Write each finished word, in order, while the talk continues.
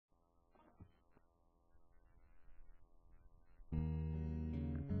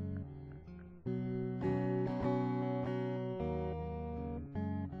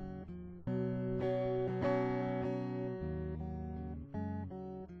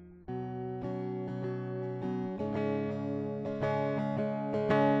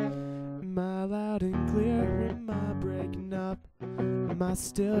I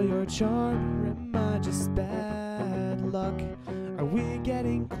still your charm, or am I just bad luck? Are we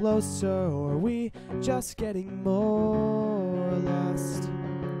getting closer, or are we just getting more lost?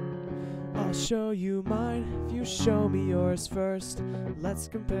 I'll show you mine if you show me yours first. Let's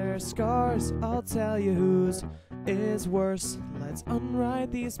compare scars, I'll tell you whose is worse. Let's unwrite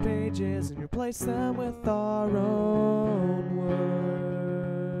these pages and replace them with our own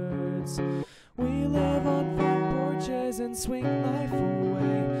words. We live on front porches and swing life away.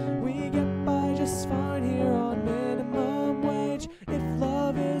 We get by just fine here on minimum wage. If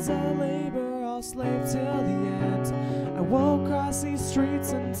love is a labor, I'll slave till the end. I won't cross these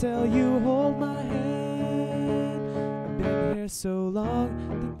streets until you hold my hand. I've been here so long,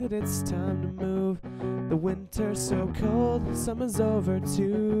 think that it's time to move. The winter's so cold, summer's over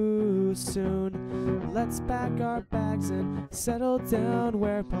too soon. Let's pack our bags and settle down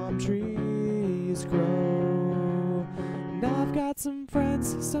where palm trees grow. Now I've got some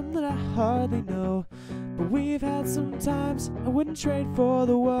friends, some that I hardly know, but we've had some times I wouldn't trade for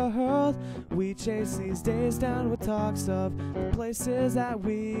the world. We chase these days down with talks of the places that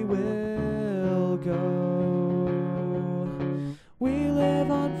we will go. We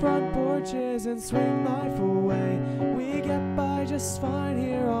live on front porches and swing life away. We get by just fine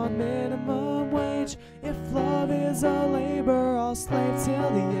here on minimum wage. If love is a labor, I'll slave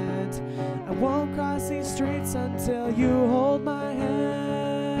till the end. I won't cross these streets until you hold my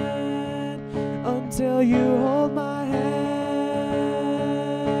hand. Until you hold my hand.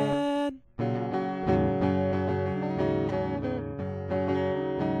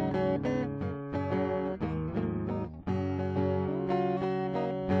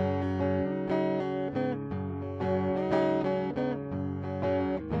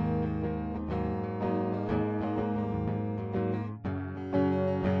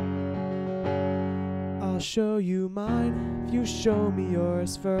 I'll show you mine if you show me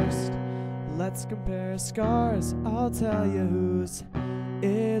yours first. Let's compare scars, I'll tell you whose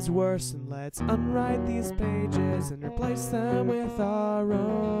is worse. And let's unwrite these pages and replace them with our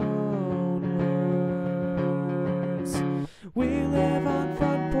own words. We live on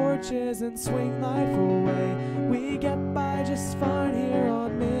front porches and swing life away. We get by just fine here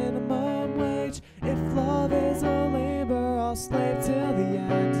on minimum wage. If love is a labor, I'll slave till the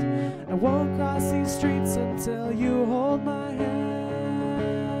end. I won't cross these streets until you hold my hand.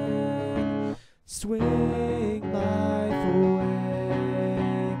 Swing life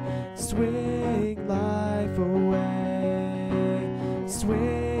away. Swing life away.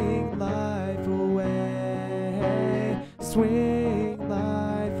 Swing life away. Swing